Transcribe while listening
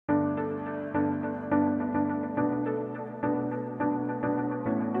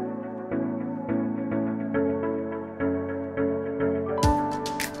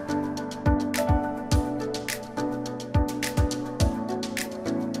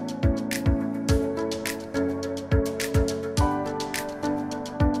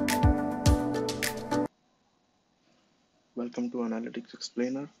Analytics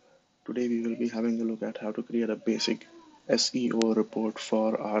Explainer. Today we will be having a look at how to create a basic SEO report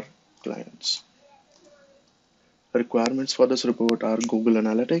for our clients. The requirements for this report are Google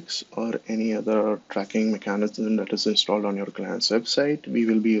Analytics or any other tracking mechanism that is installed on your client's website. We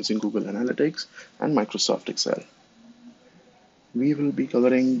will be using Google Analytics and Microsoft Excel. We will be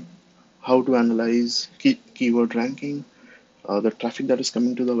covering how to analyze keyword ranking, the traffic that is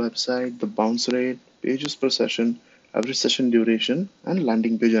coming to the website, the bounce rate, pages per session, average session duration, and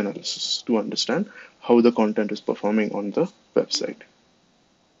landing page analysis to understand how the content is performing on the website.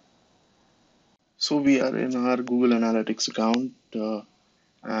 So we are in our Google Analytics account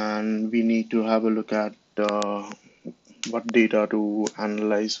and we need to have a look at what data to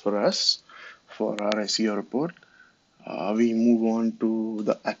analyze for us for our SEO report. We move on to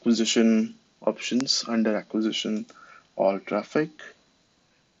the acquisition options. Under acquisition, all traffic,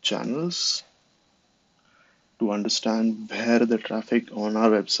 channels, to understand where the traffic on our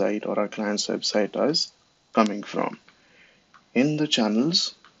website or our client's website is coming from. In the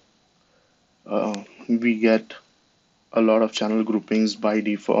channels, we get a lot of channel groupings by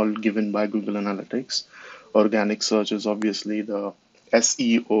default given by Google Analytics. Organic search is obviously the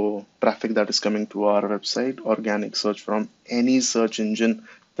SEO traffic that is coming to our website, organic search from any search engine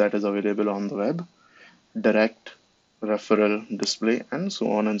that is available on the web, direct, referral, display, and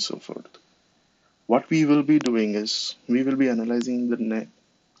so on and so forth. What we will be doing is we will be analyzing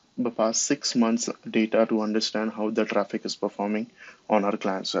the past 6 months data to understand how the traffic is performing on our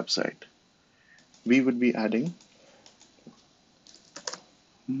client's website. We would be adding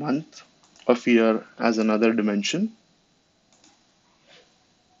month of year as another dimension.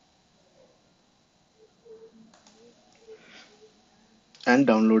 And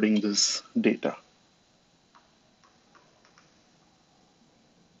downloading this data.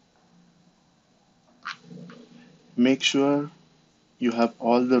 Make sure you have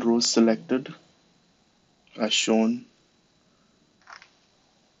all the rows selected as shown.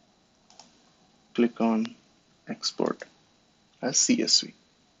 Click on export as CSV.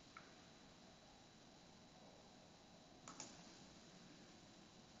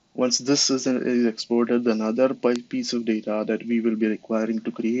 Once this is exported, another piece of data that we will be requiring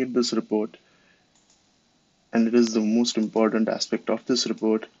to create this report, and it is the most important aspect of this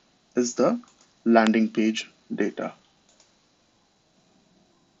report, is the landing page data.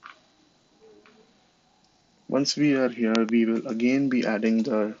 Once we are here, we will again be adding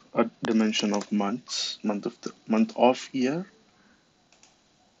the dimension of months, month of year,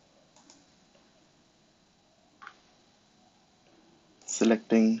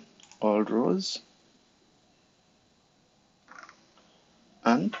 selecting all rows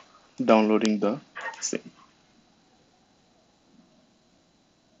and downloading the same.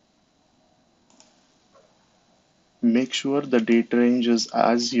 Make sure the date range is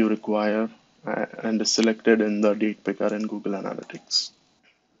as you require and is selected in the date picker in Google Analytics.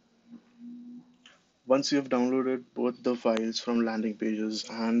 Once you have downloaded both the files from landing pages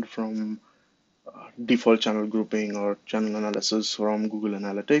and from default channel grouping or channel analysis from Google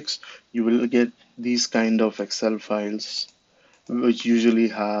Analytics, you will get these kind of Excel files which usually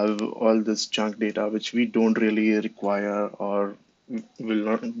have all this junk data which we don't really require or will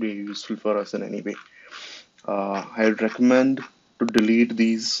not be useful for us in any way. I would recommend to delete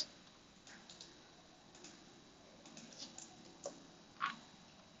these.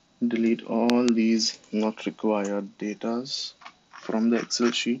 Delete all these not required datas from the Excel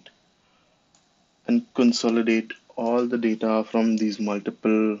sheet and consolidate all the data from these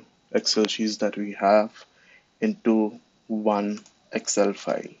multiple Excel sheets that we have into one Excel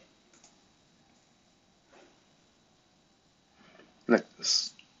file like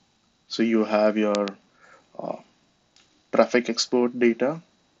this. So you have your traffic export data,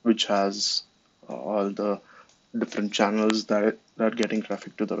 which has all the different channels that are getting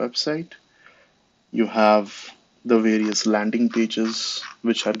traffic to the website. You have the various landing pages,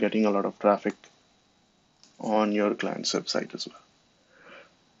 which are getting a lot of traffic on your client's website as well.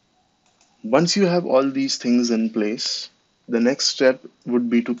 Once you have all these things in place, the next step would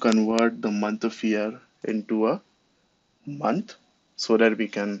be to convert the month of year into a month so that we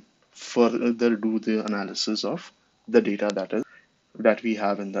can further do the analysis of the data that we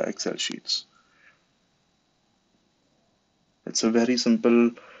have in the Excel sheets. It's a very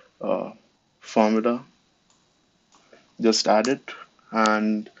simple formula. Just add it,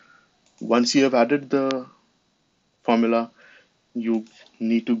 and once you have added the formula, you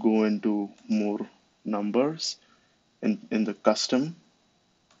need to go into more numbers in the custom.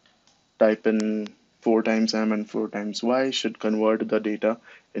 Type in 4 times M and 4 times Y should convert the data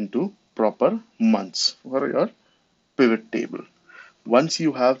into proper months for your pivot table. Once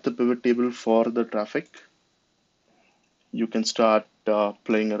you have the pivot table for the traffic, you can start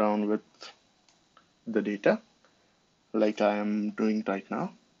playing around with the data like I am doing right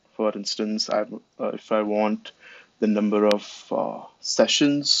now. For instance, if I want the number of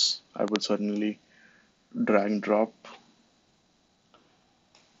sessions, I would certainly drag and drop.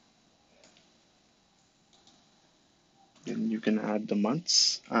 Then you can add the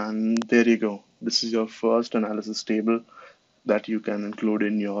months, and there you go. This is your first analysis table that you can include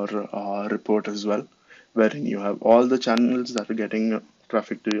in your report as well, wherein you have all the channels that are getting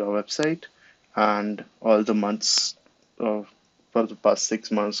traffic to your website and all the months uh, for the past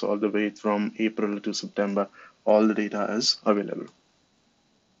 6 months, all the way from April to September. All the data is available.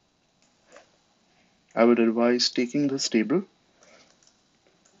 I would advise taking this table,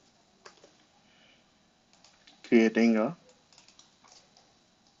 creating a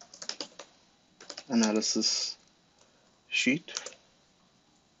analysis sheet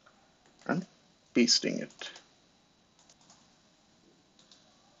and pasting it.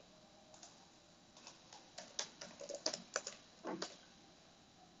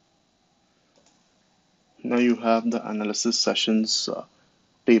 Now you have the analysis sessions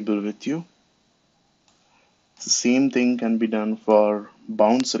table with you. The same thing can be done for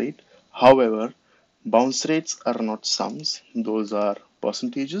bounce rate. However, bounce rates are not sums, those are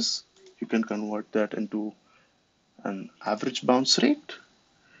percentages. You can convert that into an average bounce rate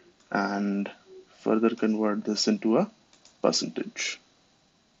and further convert this into a percentage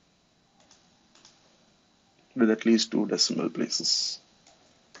with at least 2 decimal places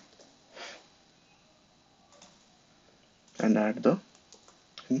and add the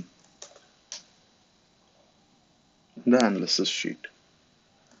analysis sheet.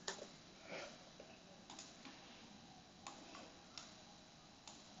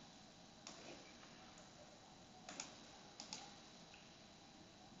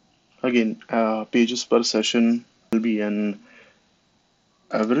 Again, pages per session will be an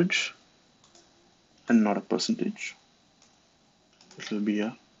average and not a percentage. It will be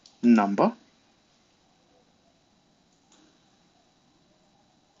a number.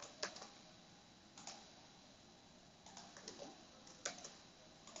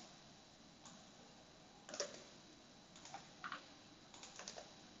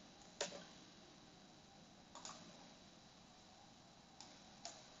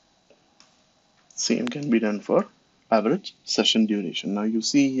 Same can be done for average session duration. Now you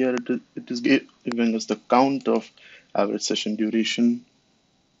see here it is giving us the count of average session duration.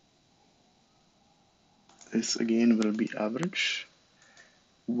 This again will be average.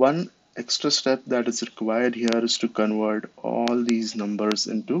 One extra step that is required here is to convert all these numbers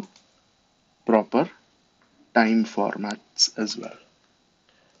into proper time formats as well.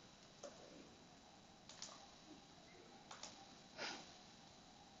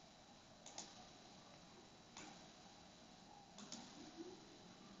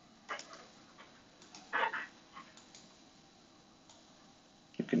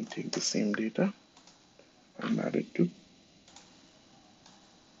 You can take the same data and add it to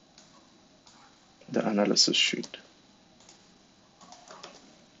the analysis sheet.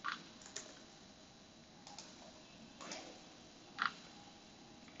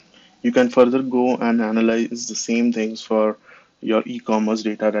 You can further go and analyze the same things for your e-commerce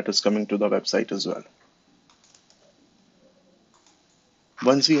data that is coming to the website as well.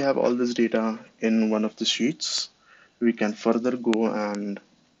 Once we have all this data in one of the sheets, we can further go and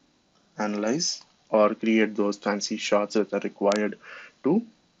analyze or create those fancy charts that are required to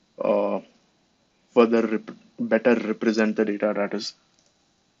uh, better represent the data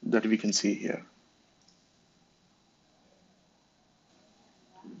that we can see here.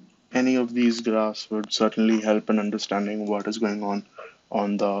 Any of these graphs would certainly help in understanding what is going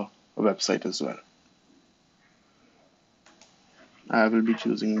on the website as well. I will be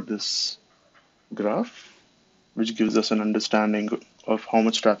choosing this graph, which gives us an understanding of how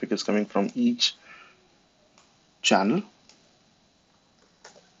much traffic is coming from each channel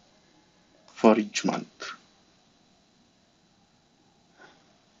for each month.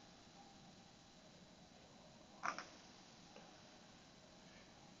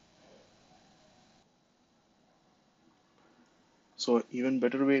 So even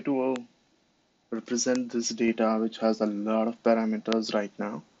better way to represent this data, which has a lot of parameters right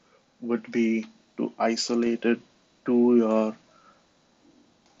now, would be to isolate it to your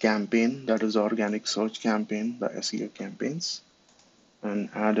campaign, that is organic search campaign, the SEO campaigns, and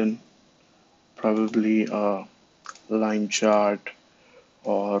add in probably a line chart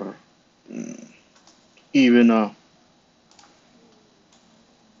or even a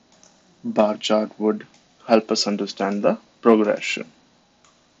bar chart would help us understand the progression.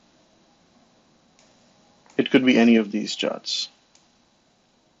 It could be any of these charts.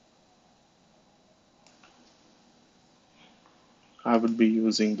 I would be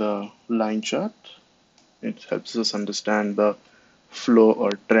using the line chart. It helps us understand the flow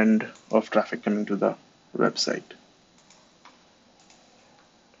or trend of traffic coming to the website.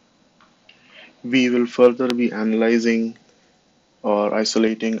 We will further be analyzing or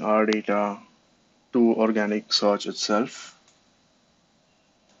isolating our data to organic search itself.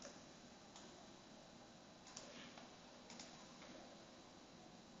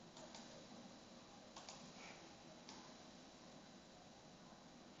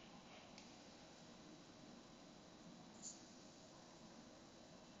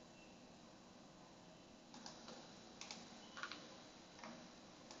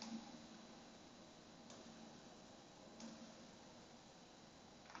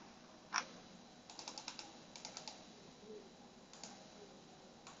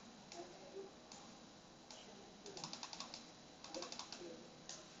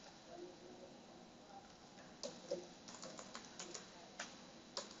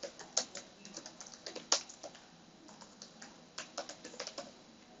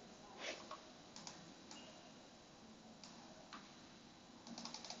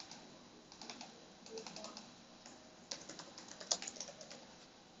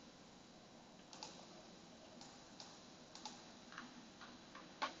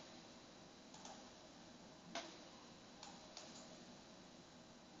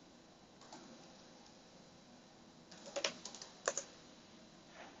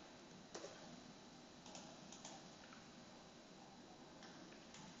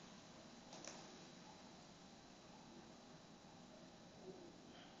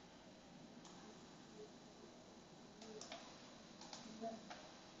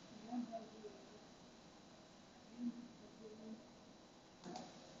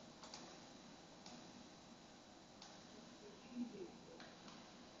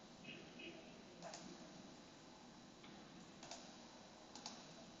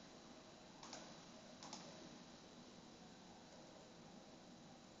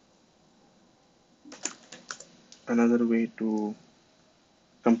 Another way to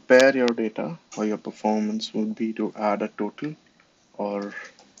compare your data or your performance would be to add a total or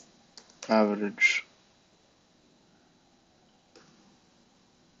average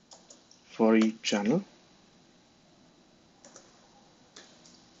for each channel.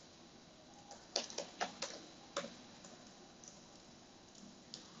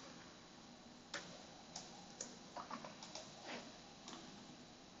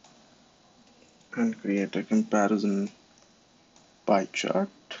 And create a comparison pie chart.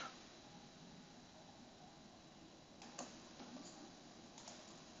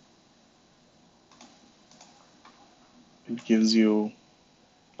 It gives you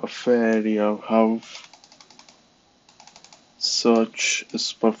a fair idea of how search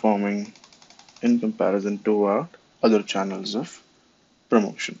is performing in comparison to our other channels of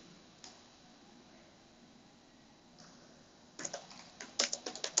promotion.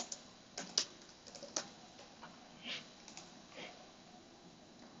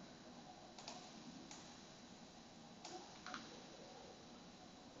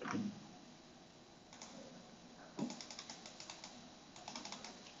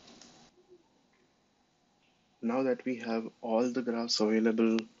 Now that we have all the graphs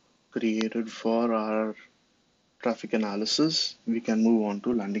available created for our traffic analysis, we can move on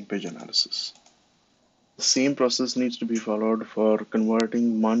to landing page analysis. The same process needs to be followed for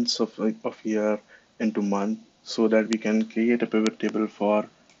converting months of year into month so that we can create a pivot table for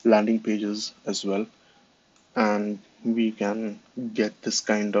landing pages as well. And we can get this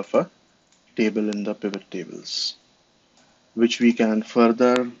kind of a table in the pivot tables, which we can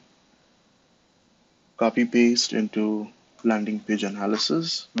further copy paste into landing page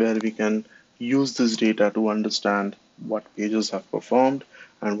analysis, where we can use this data to understand what pages have performed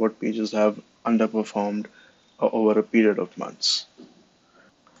and what pages have underperformed over a period of months.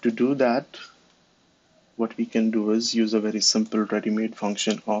 To do that, what we can do is use a very simple ready-made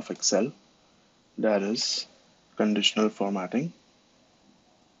function of Excel, that is conditional formatting.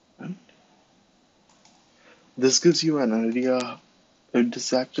 And this gives you an idea.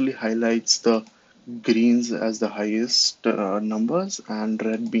 This actually highlights the greens as the highest numbers and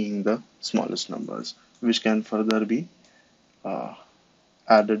red being the smallest numbers, which can further be uh,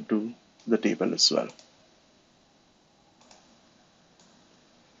 added to the table as well.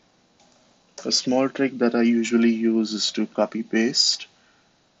 A small trick that I usually use is to copy paste,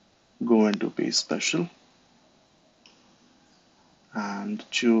 go into paste special, and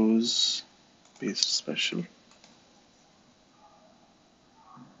choose paste special.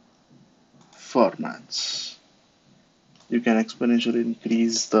 formats. You can exponentially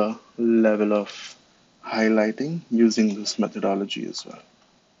increase the level of highlighting using this methodology as well.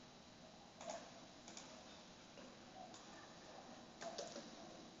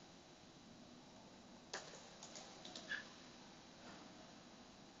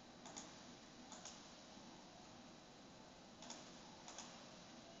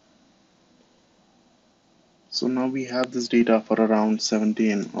 So now we have this data for around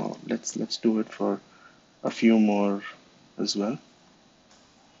 17, or let's do it for a few more as well.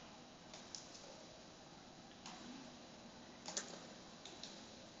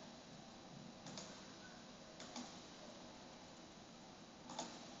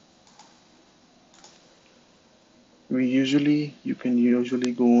 You can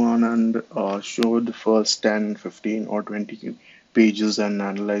usually go on and show the first 10, 15 or 20 pages and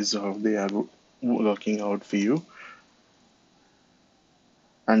analyze how they are working out for you,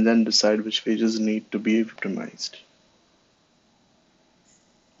 and then decide which pages need to be optimized.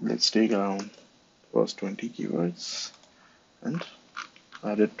 Let's take around first 20 keywords and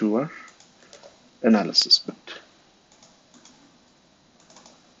add it to our analysis bit.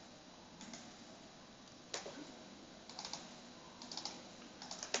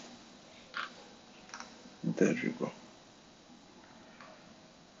 There you go.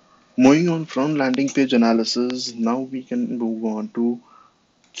 Moving on from landing page analysis, now we can move on to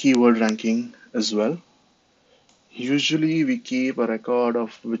keyword ranking as well. Usually we keep a record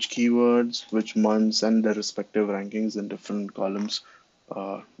of which keywords, which months, and their respective rankings in different columns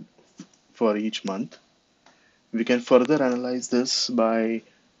uh, for each month. We can further analyze this by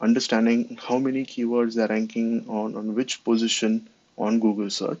understanding how many keywords are ranking on which position on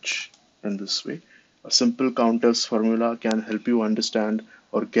Google search. In this way, a simple counters formula can help you understand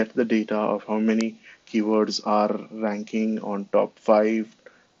or get the data of how many keywords are ranking on top 5,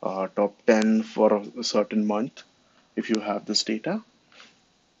 top 10 for a certain month if you have this data.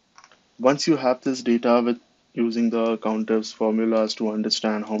 Once you have this data with using the counters formulas to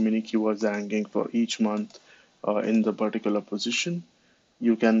understand how many keywords are ranking for each month in the particular position,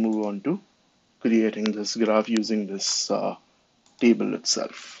 you can move on to creating this graph using this table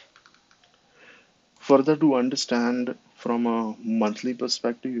itself. Further, to understand from a monthly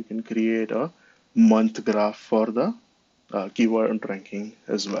perspective, you can create a month graph for the keyword ranking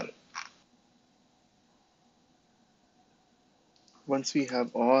as well. Once we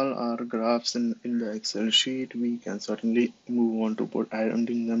have all our graphs in the Excel sheet, we can certainly move on to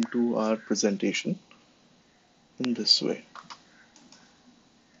adding them to our presentation in this way.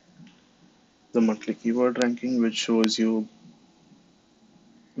 The monthly keyword ranking, which shows you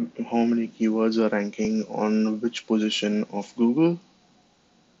how many keywords are ranking on which position of Google,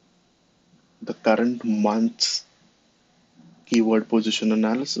 the current month's keyword position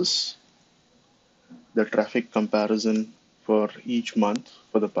analysis, the traffic comparison for each month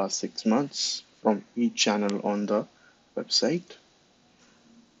for the past 6 months from each channel on the website,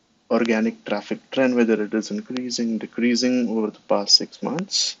 organic traffic trend, whether it is increasing, decreasing over the past 6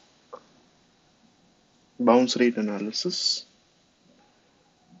 months, bounce rate analysis,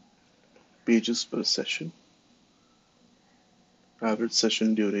 pages per session, average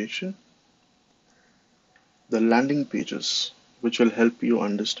session duration, the landing pages, which will help you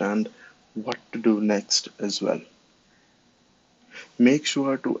understand what to do next as well. Make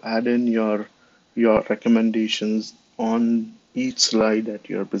sure to add in your recommendations on each slide that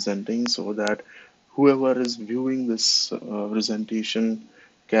you're presenting so that whoever is viewing this presentation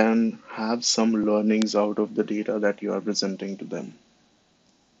can have some learnings out of the data that you are presenting to them.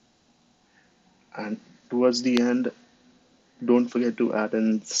 And towards the end, don't forget to add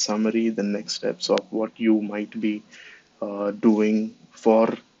in summary the next steps of what you might be doing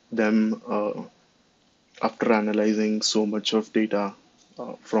for them after analyzing so much of data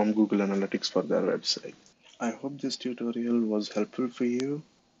from Google Analytics for their website. I hope this tutorial was helpful for you.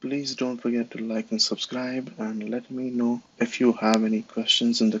 Please don't forget to like and subscribe, and let me know if you have any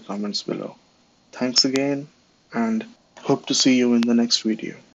questions in the comments below. Thanks again, and hope to see you in the next video.